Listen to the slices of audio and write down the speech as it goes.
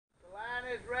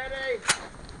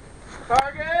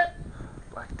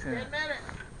10 minutes.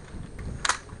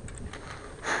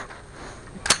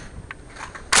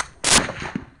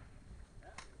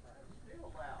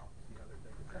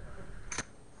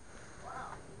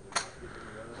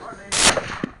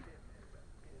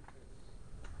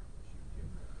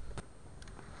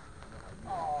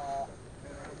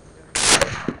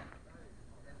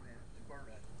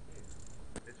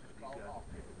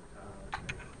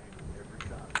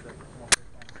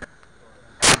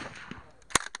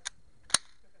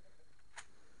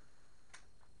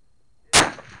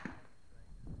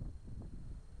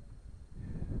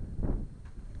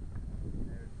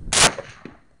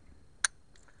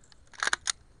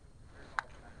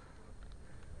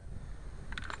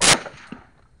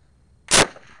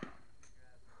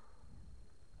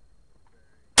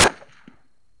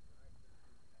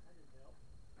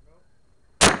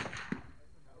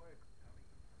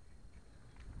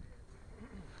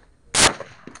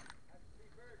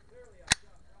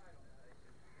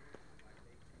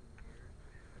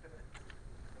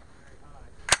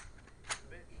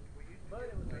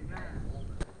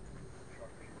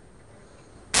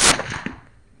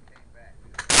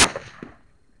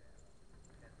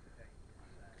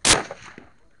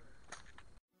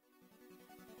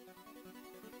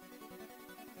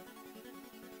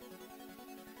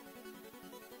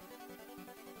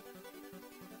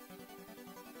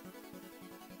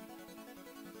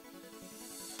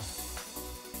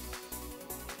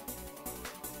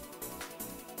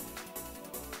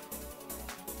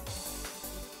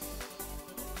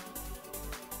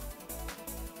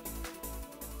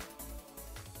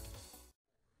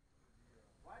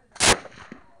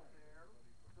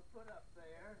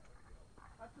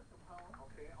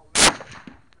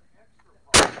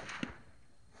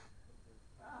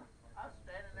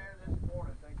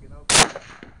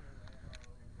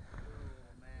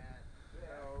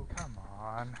 Come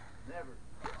on. Never.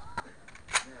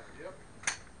 Yep.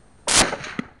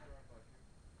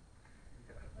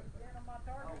 On my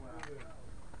target.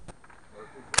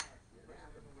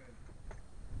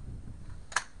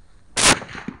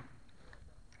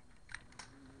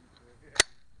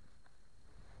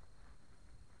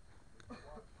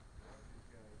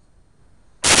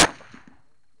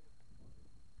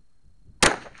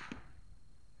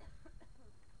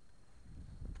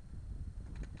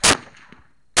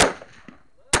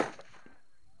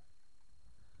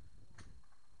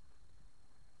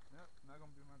 Not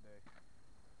gonna be my day.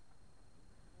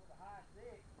 For the high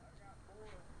six, I got four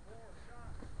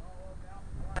shots all up out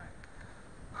the flag.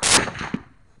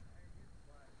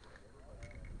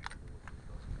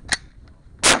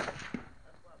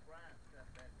 That's why Brian's got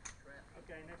that trap.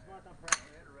 Okay, next month I'm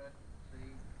practicing. Interesting to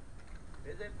see.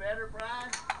 Is it better,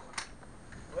 Brian?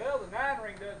 Well, the 9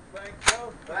 ring doesn't think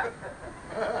so.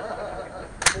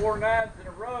 4 9s in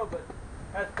a row, but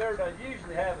that's third I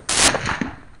usually have it.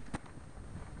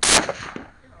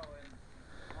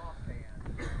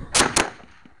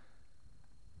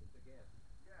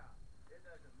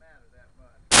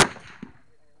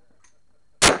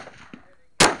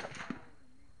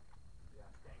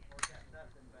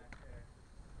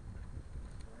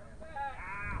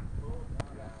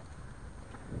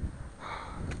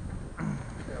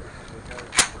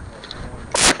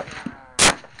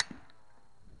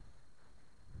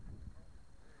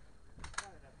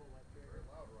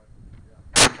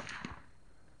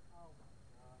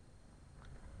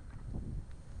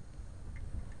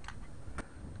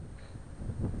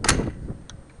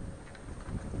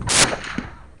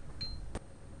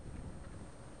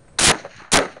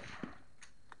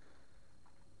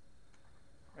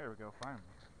 There we go, finally.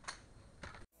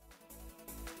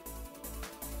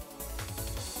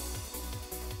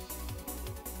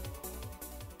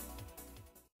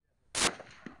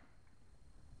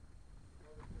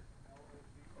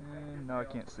 No, I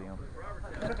can't see him.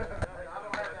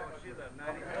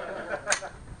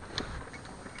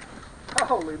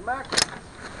 Holy mackerel.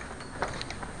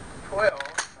 12.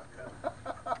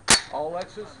 All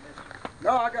Lexus?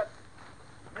 No, I got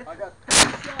 2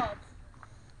 shots.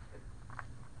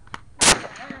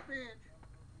 Half inch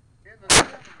in the 7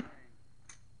 ring.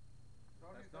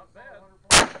 That's not bad.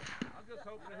 I'm just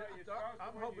hoping to hit the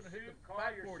I'm hoping to hit the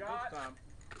backboard this time.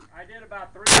 I did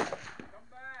about 3. Come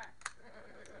back.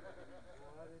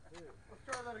 Well, I did too. Let's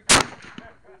try that again.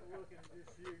 Quit looking and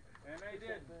just shoot. And they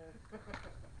did.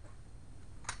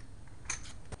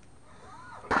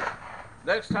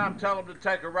 Next time, tell them to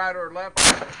take a right or a left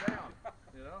and go down.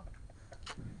 You know.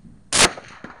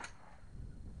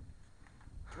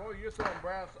 Boy, you're throwing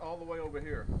brass all the way over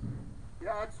here.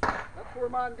 Yeah, that's where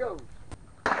mine goes.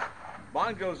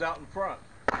 Mine goes out in front.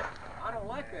 I don't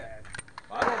like that.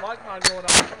 I don't like mine going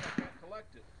out in front. I can't collect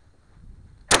collect it.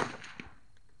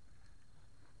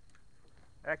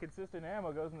 That consistent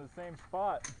ammo goes in the same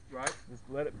spot. Right. Just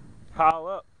let it pile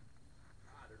up.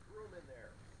 Ah, there's room in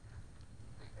there.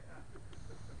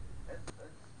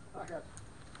 I got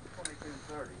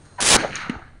 2230.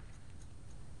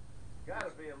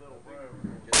 Gotta be a little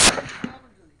room. Just 7s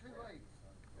and 2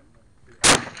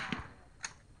 8s.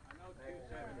 I know 2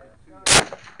 7 and 2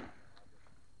 8.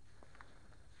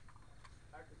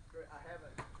 I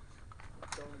haven't.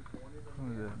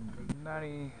 What is it?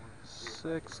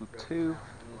 96 with 2.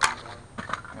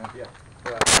 Yeah.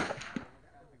 Ready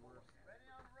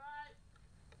on the right.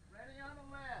 Ready on the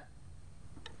left.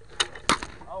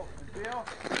 Oh, and Bill,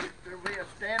 there'll be a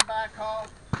standby call.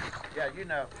 Yeah, you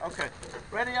know. Okay.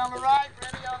 Ready on the right.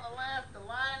 Ready on the left. The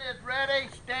line is ready.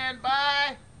 Stand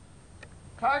by.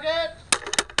 Target.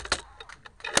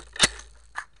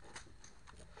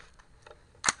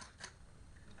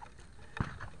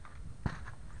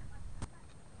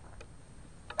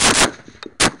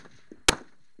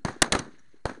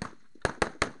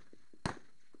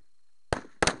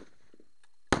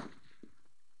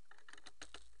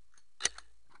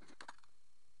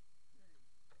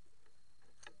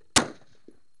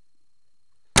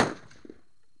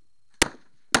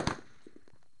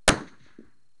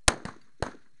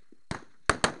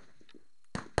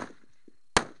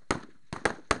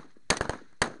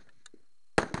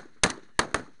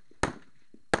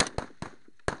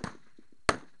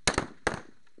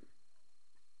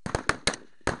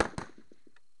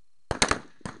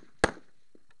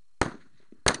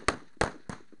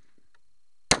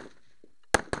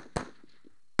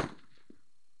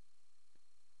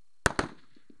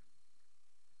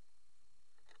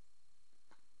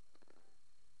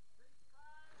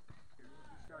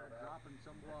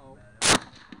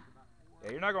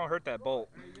 Yeah, you're not going to hurt that bolt.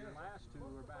 The last two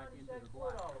are back into the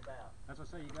black. As I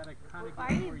say, you got to kind of Why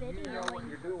get are you where you know what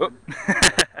you're doing. Oop. To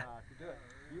do it.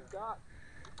 You've got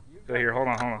So here, hold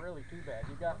on. really too bad.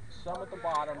 You've got some at the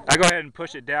bottom. I go ahead and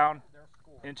push it down They're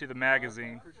scored. into the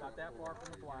magazine. Not that far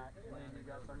from the black, and then you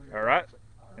got some. All right,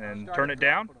 and then turn it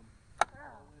down.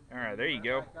 All right, there you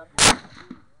go.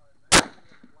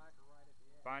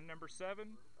 Find number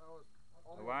 7,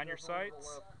 align your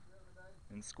sights,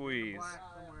 and squeeze.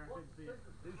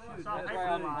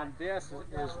 On this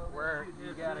is where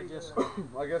you gotta just.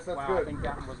 I guess that's Wow, good. I think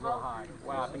that one was a little high.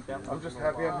 Wow, I think that one I'm was just a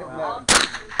little happy I'm hitting high.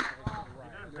 that.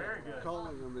 Very good.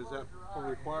 Calling them, is that a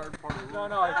required part of the No,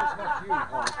 no, it's just not you.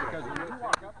 Because when you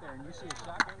walk up there and you see a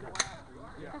shotgun blast,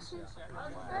 or you see a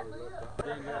shotgun blast,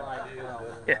 then you're like, well,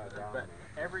 Yeah. but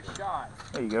every shot,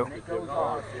 There you go. when it goes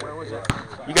off, where was it?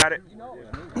 You got it. You know it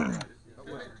was moving. But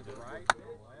was it to the right, to the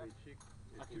left?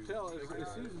 I can tell it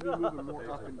seems to be moving more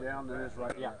up and down than it is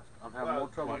right now. I'm having more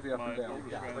trouble with the up and down. And,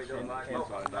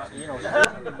 you know, you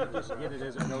just get it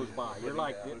as it goes by. You're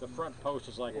like, the front post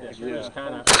is like this. You're just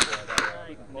kind of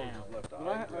right now.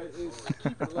 But it's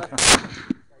keep it left.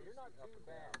 You're not too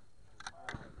bad.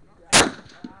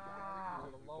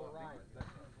 To the low right.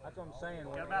 That's what I'm saying.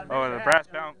 Oh, the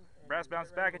brass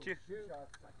bounce back at you.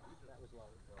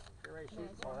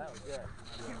 Oh, that was good.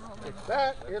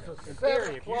 That is a In 7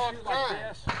 theory, if you o'clock shoot like time.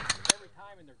 this every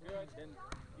time and they're good, then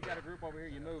you got a group over here,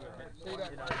 you move it. But,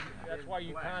 you know, that's why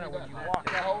you kind of, when you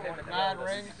walk out, you want to be able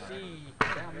to see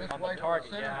on the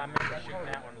target. Yeah, I remember shooting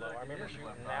that one low. I remember shooting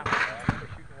that one low. I remember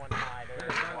shooting one high there.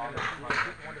 I remember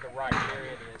shooting one to the right. There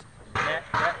it is. And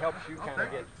that helps you kind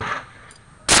of get.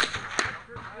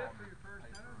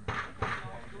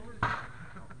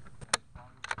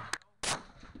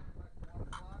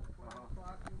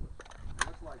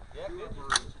 Yeah,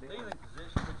 it's kneeling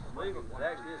position, which is legal, but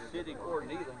actually it's sitting or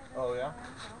kneeling. Oh yeah?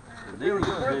 The kneeling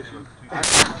position, I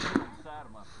can put it on the side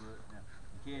of my foot. Now,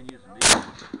 you can use the knee,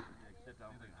 except I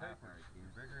don't think Highpower can.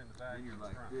 Then you're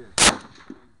like this. You're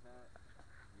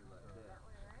like that.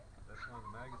 That's one of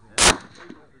the magazines. That's the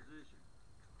legal position.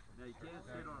 Now you can't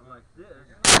sit on it like this,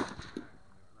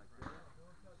 like that.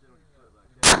 Sit on your foot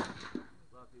like that.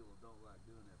 A lot of people don't like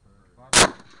doing that for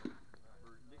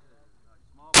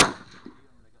small ones.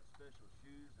 They got special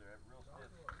shoes. They're real stiff.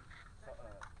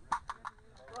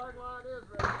 Flag line is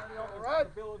ready. Ready on the right.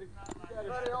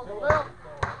 Ready on the left.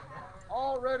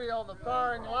 All ready on the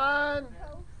firing line.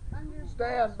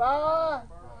 Stand by.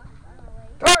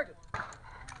 Target.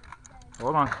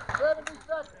 Hold on. 70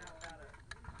 seconds.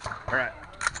 All right,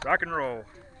 rock and roll.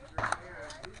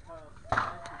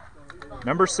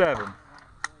 Number 7,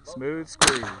 smooth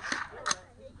squeeze.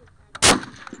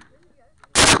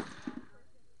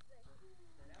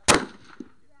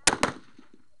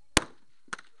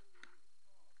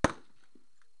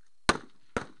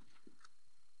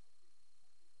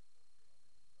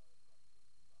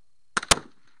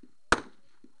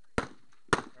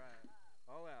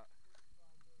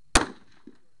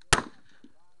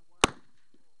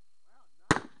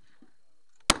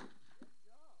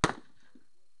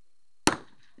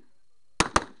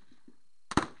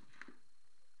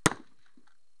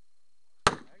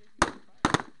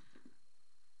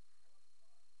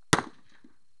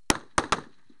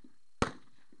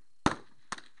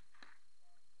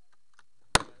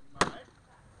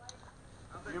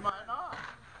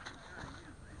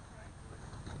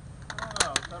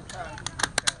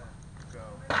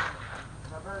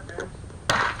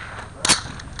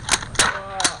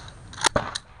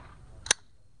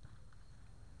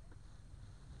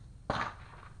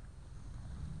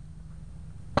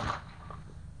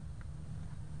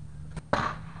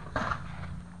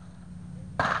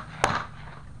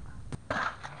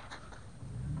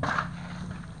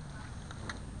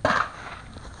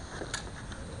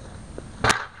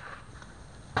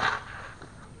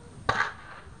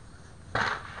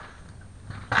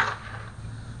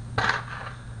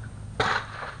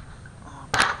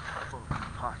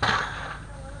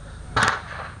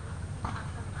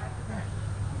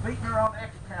 beating her on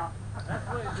X count.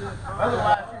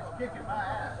 Otherwise, she's kicking my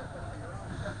ass.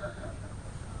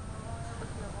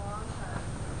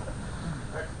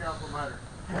 X count will matter.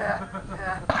 Yeah. You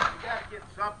gotta get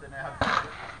something out of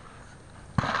it.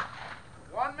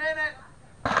 1 minute.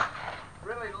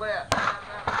 Really less. We got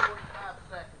about 45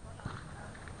 seconds.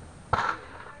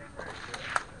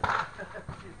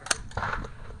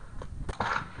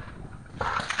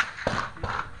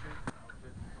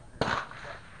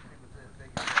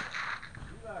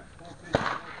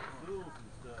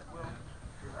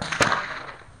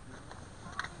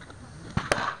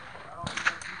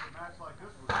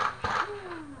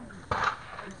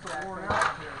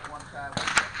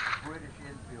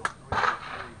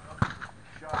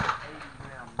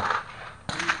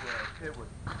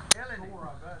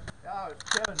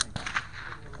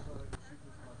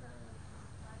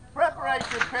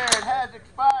 Preparation period has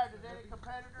expired. Does any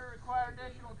competitor require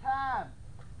additional time?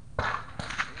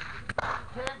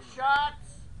 10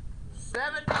 shots,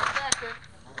 70 seconds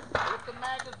with the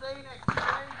magazine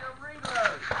exchange or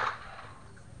reload.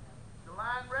 The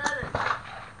line ready.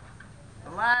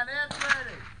 The line is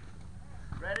ready.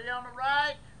 Ready on the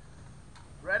right,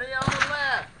 ready on the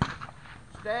left.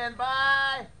 Stand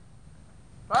by.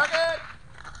 Target.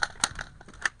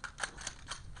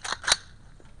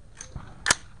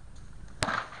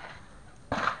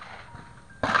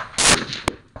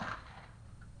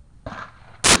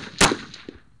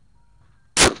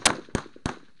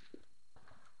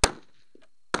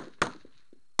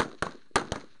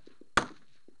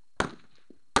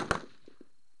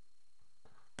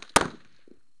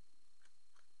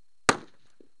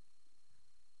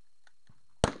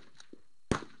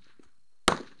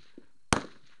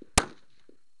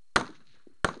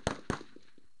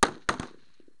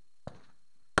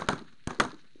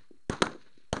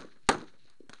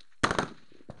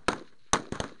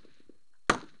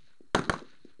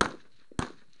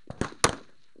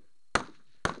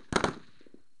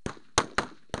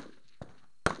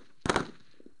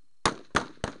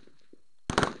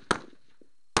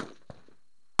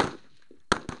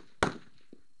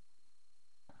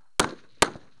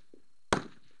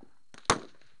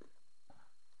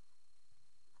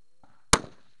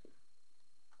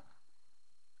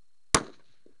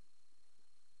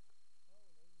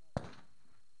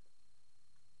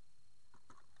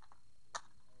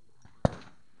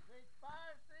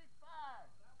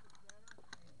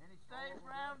 Save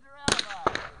rounds are alibis.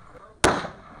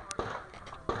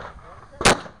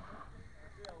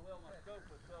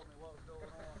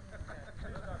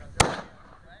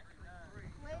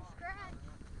 Way scratch.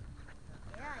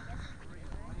 Yeah, I guess. Do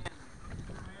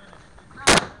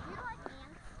you like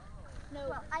ants? No.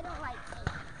 Well, I don't like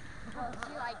ants. Well, do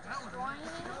you like destroying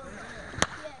ants?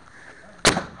 Yes.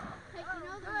 Hey, you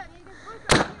know the biggest one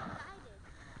right here what I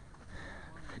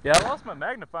did. Yeah, I lost my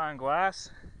magnifying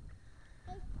glass.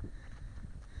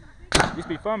 Used to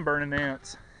be fun burning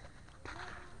ants.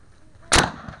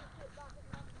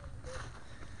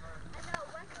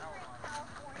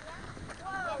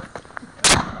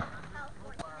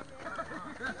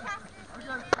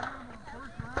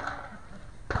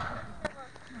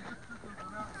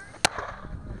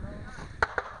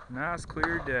 Nice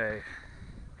clear day.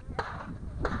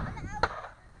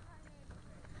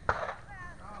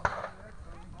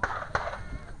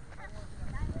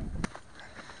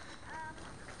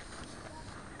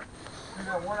 You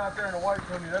got one out there in the white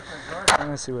pony, that thing's right.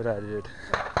 Let's see what I did.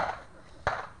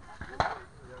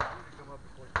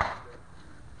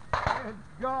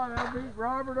 God, I beat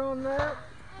Robert on that.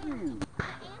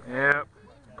 Yep.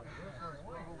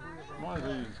 One of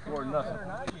these scored nothing. It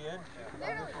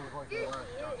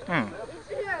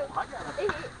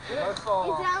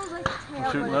sounds like a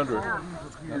tail. Shooting under it.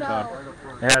 That time.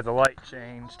 Yeah, the light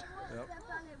changed. Yep.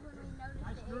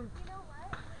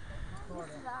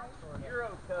 You're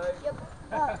okay. Yep.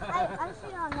 I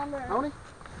see on number Tony?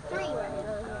 3.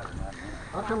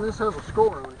 How come this has a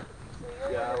score on it?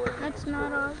 That's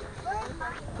not on.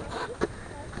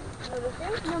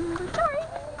 Number 3.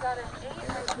 Got an 8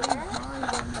 right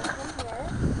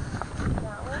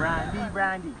here.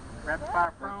 Brandy. Rapid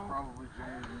fire prone. Probably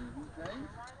James.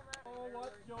 Oh,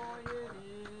 what joy it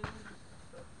is.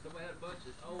 Somebody had a bunch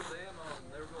of old ammo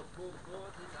and they were going to pull the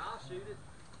bullets. He said, I'll shoot it.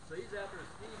 So he's out there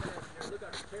ski mask there. Look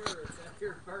like a terrorist out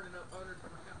here burning up hundreds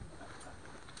of rounds.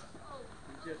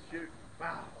 He's just shooting.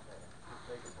 Wow. Just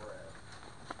making brass.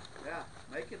 Yeah,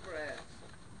 making brass.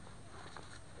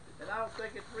 And I don't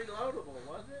think it's reloadable,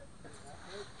 was it?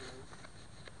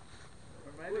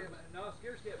 Or maybe No,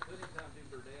 Scares kept plenty of time to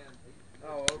do Dan.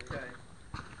 Oh, okay.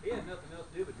 He had nothing else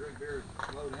to do but drink beer and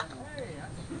slow down. Hey, I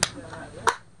can shoot that.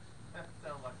 That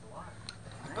sounds like a lot.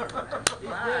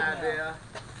 my idea.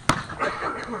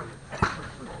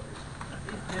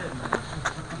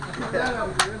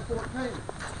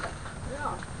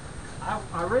 Yeah.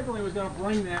 I originally was going to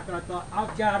bring that, but I thought,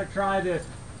 I've got to try this.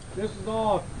 This is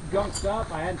all gunked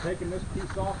up. I hadn't taken this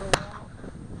piece off in a while.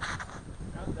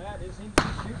 Got that. It seems to be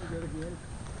shooting good again.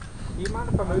 Do you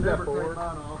mind if I move that forward?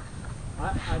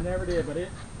 I never did, but it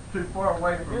Too far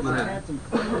away from it had some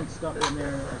clean stuff in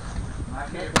there. I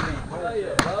can't Oh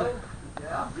yeah, Bo.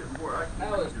 Yeah, I'm getting bored.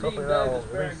 How is Team I'll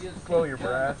Davis against slow Team your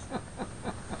Jones?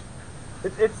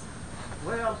 brass. It's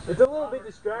Well, a little bit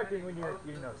distracting when you're,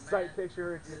 sight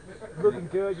picture, it's looking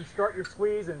good, you start your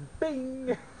squeeze and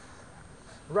bing!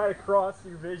 Right across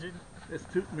your vision. It's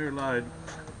tooting your line.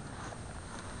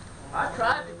 I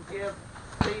tried to give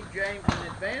Team James an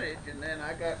advantage, and then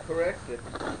I got corrected.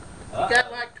 He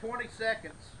got like 20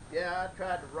 seconds. Yeah, I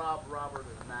tried to rob Robert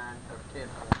at 9 or 10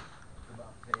 points.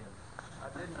 About 10. I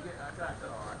didn't get. I got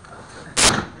caught.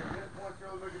 10 points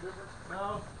really make a difference?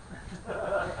 No.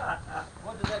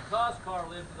 What did that cost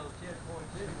Carl in for those 10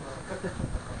 points anyway?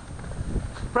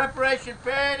 Preparation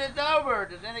period is over.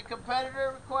 Does any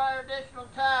competitor require additional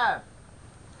time?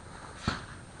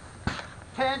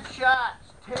 10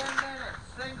 shots, 10 minutes,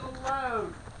 single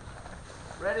load.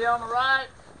 Ready on the right?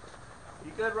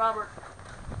 You good, Robert?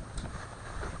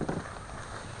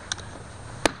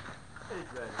 He's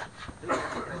ready. He's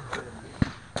ready.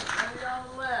 Ready on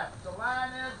the left. The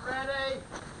line is ready.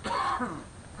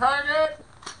 Target.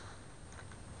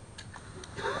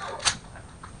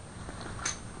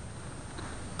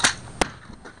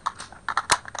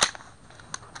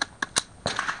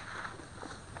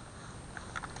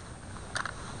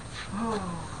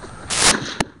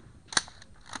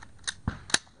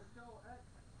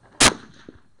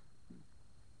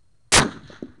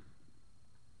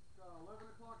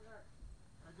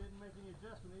 I didn't make any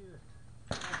adjustment either.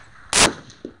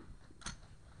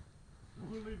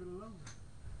 We'll leave it alone.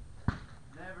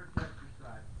 Never touch your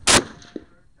sight. Never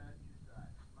touch your sight.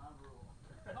 My rule.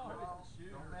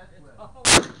 Don't mess with it.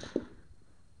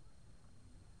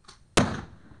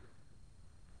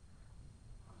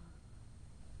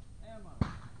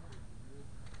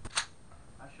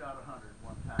 I shot 100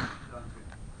 one time. Son could.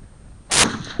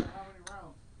 How many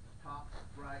rounds? Top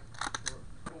right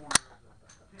corner of the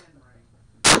 10 ring.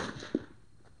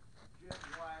 Jet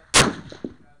white.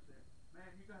 Got there. Man,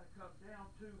 you got to come down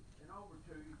 2 and over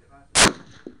 2. You get right there.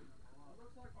 It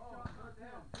looks like you shot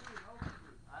down 2 and over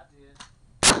 2. I did.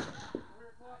 3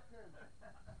 o'clock 10.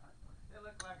 It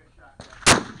looked like a shotgun.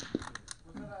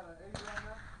 Was it at an 80 round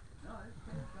now? No, it's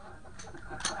 10 shots.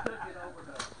 I took it over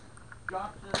to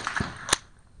Johnson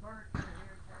Furniture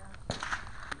here in town.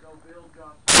 You know Bill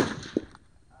Johnson.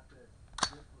 I said,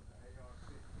 this was an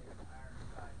AR-15 iron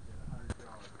sight at $100.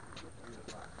 He was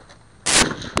like,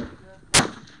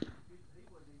 he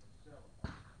wouldn't even sell it.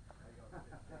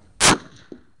 AR-15.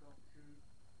 Don't shoot.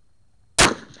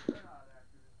 They're not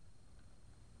accurate.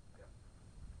 Yep.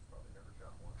 Probably never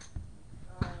shot one.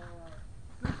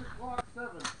 6 o'clock 7.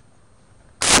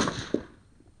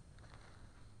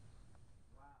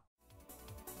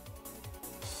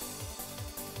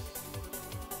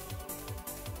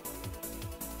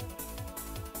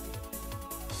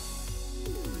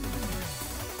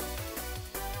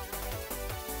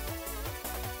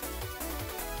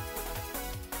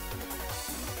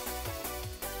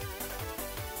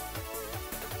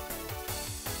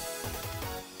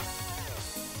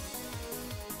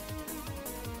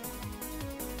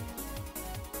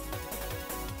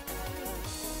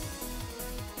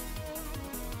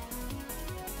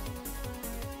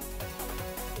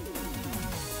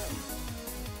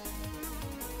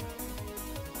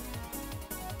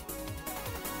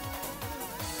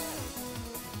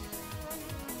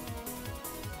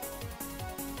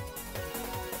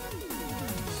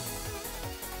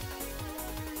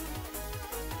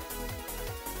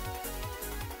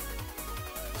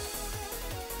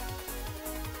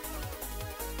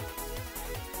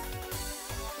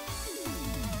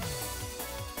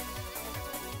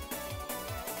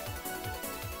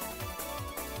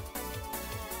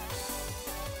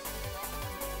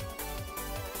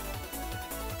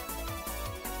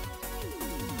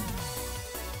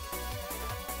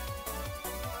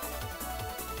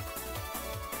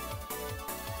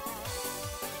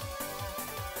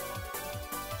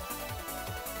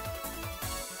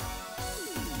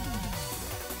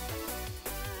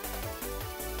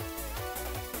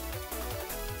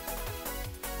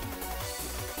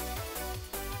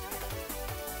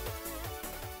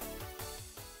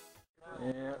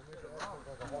 Yeah.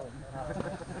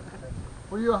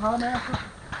 Were you a high master?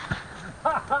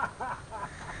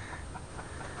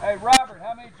 Hey Robert,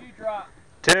 how many did you drop?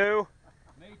 2.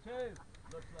 Me too.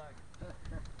 Looks like.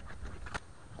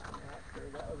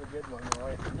 That was a good one,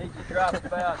 Roy. Need to drop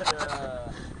about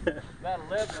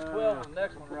 11 or 12 on the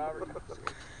next one, Robert.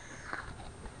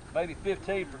 Maybe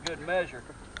 15 for good measure.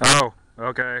 Oh,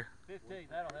 okay. 15,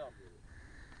 that'll help.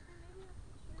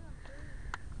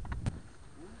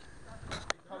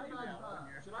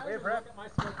 Should I just look at my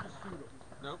stuff to shoot them?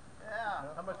 Nope. Yeah.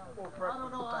 How much full I prep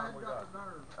don't know, I time hadn't we got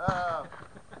got?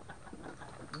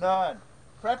 the nerve. None.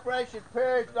 Preparation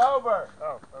period's over.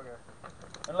 Oh, okay.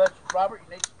 Unless, Robert, you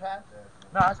need some time?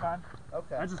 No, that's fine.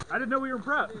 Okay. I didn't know we were in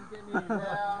prep.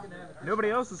 Yeah. Nobody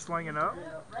else is slinging up.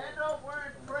 Randall, we're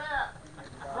in prep.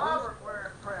 Robert, we're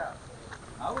in prep.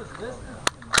 I was listening.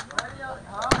 Ready on,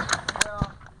 huh?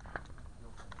 Well,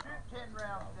 shoot 10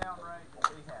 rounds downrange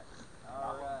and be happy.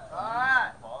 All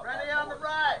right. All right. Ready on the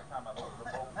right.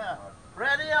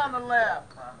 Ready on the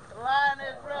left. The line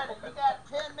is ready. You got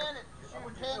 10 minutes to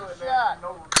shoot 10 shots.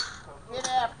 Get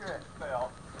after it.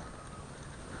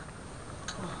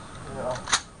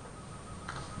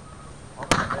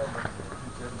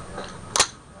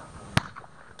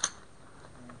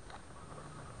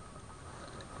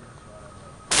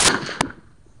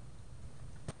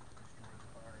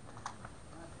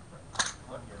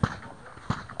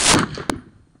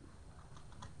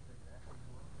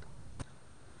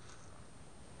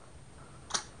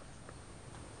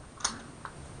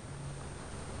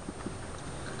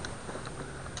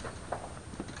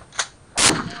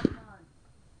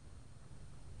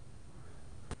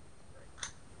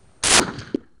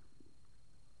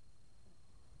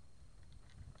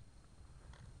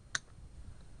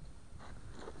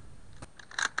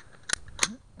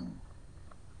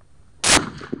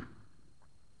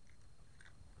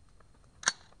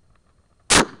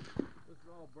 This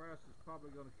all brass is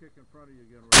probably going to kick in front of you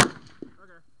again, Robert.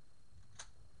 Okay.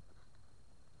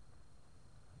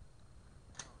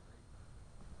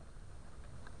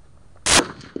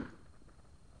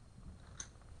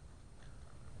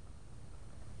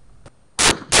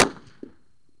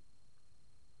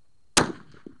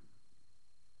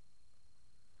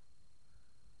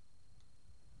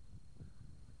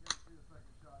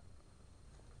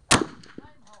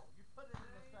 Same hole. You put it in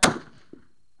the same.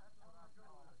 That's what I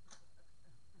call it.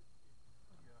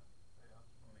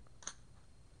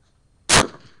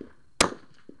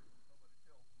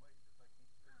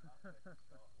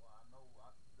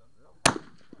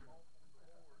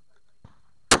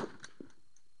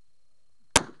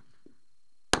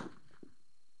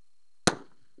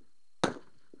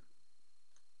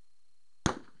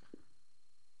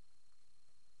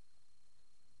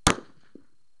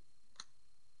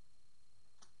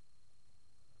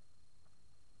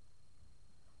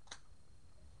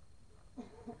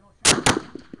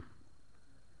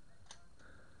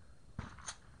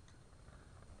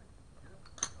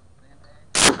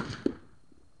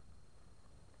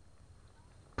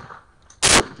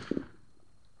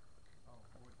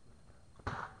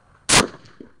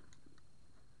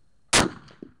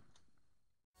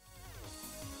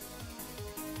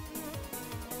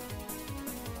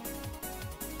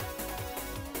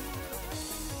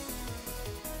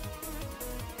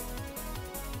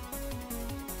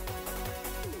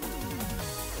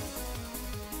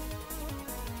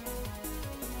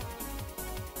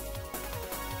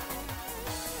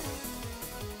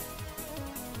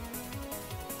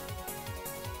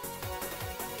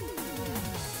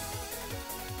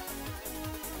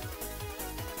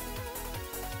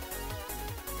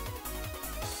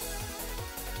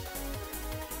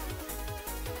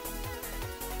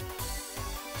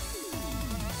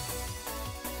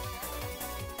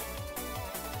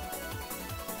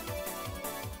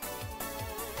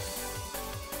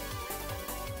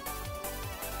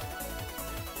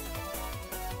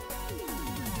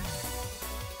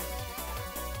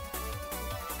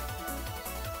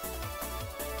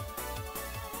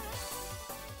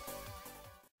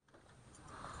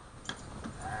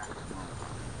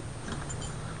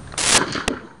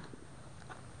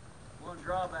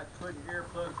 Drawback to putting your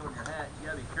earplugs on your hat, you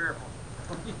gotta be careful.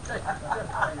 Your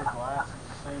glasses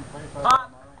the same place I Pop.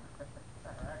 got mine.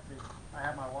 Actually, I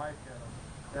have my wife get them.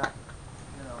 Yeah.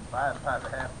 You know,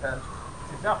 5.5 pounds.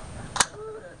 No.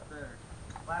 Ooh, that's better.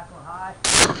 Last one high.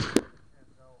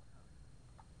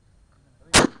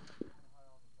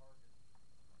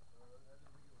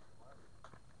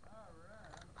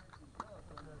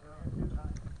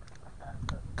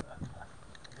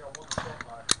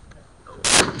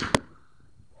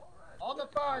 On the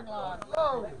firing line,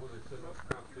 low.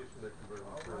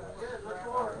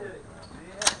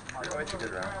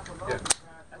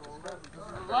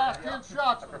 The last 10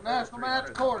 shots for the national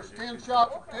match course. 10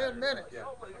 shots for 10 minutes.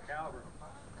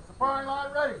 Firing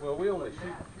line ready. Well, we only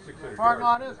shoot 600 Firing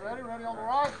line yards. is ready. Ready on the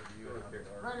right.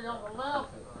 Ready on the left.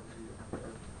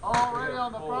 All ready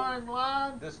on the firing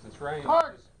line. Distance range.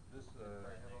 Target. This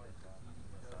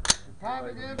Time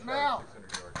begins now.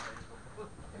 600 yards.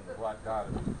 And the black dot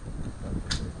is.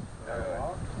 That's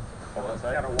A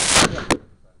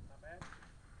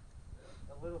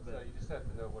little bit. So you just have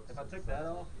to know what. If I took that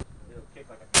off, it'll kick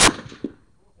like a.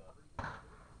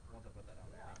 Once I put that on,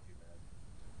 it ain't too bad.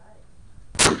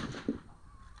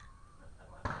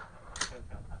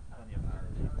 Plenty of power.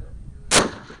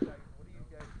 What do you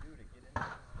guys do to get into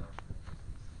this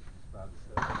stuff?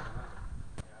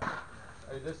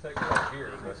 Hey, this takes right here,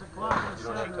 but you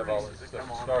don't have to have all this stuff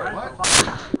started.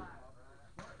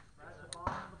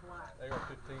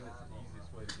 AR-15 is the easiest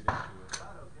way to get into it.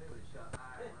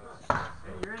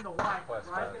 You're in the white, right?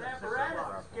 An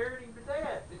apparatus scared him to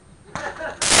death.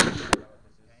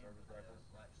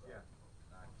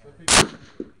 Some people.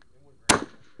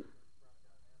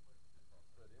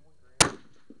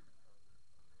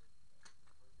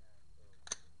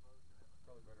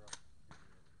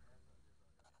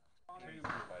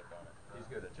 He's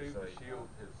got a tube to shield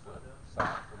his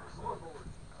sight from the sun.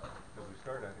 Because we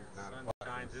started out here at 9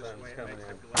 o'clock. The sun's coming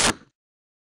in.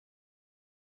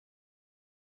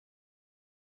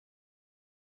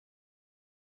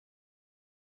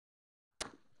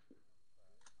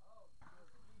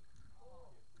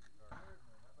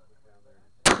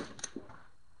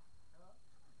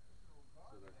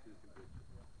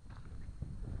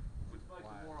 Which makes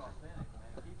it more authentic,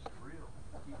 man. Keeps it real.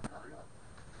 Keeps it real.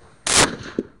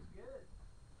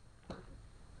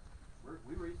 Good.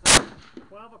 We reached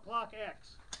 12 o'clock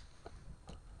X.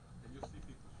 And you'll see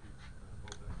people shoot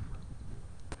all that.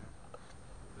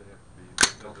 They have to be.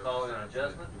 Don't call it an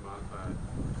adjustment? Modified.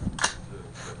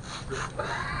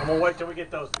 I'm gonna wait till we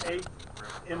get those 8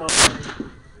 MO.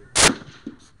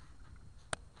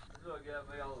 Look, got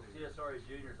me all those TSRA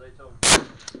juniors, they told me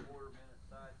quarter-minute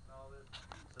sights and all this.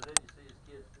 So then you see his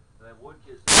kids, that one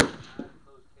kid standing behind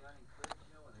those counting clicks,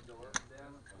 you know, and they go up and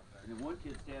down. And then one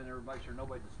kid standing there to make sure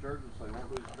nobody disturbs him so he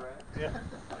won't lose track. Yeah.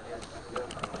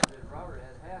 And Robert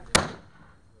had half minutes.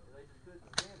 They just couldn't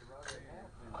stand it. Robert had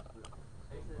half minutes.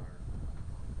 But he said,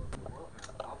 well,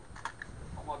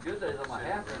 on my good days, I'm a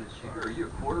half-minute shooter. Are you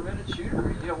a quarter-minute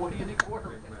shooter? You know, what do you need quarter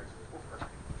minutes for?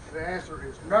 The answer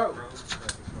is no.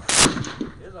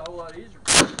 It's a whole lot easier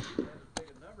for you to have as big a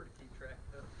number to keep track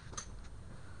of.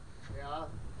 Yeah,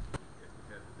 If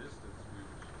we had the distance, we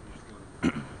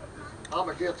would use one. I'm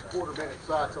against quarter-minute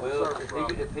sights on Well, surface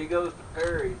rock. if he goes to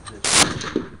Perry's, the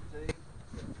shooting team,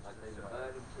 like they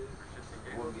divide him to,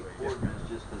 we'll get quarter minutes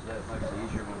just because that makes it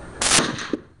easier when they're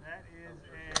doing. That is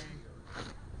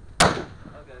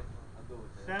Okay, I'll go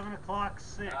with that. 7 o'clock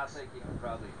 6. I think he can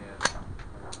probably handle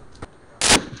it.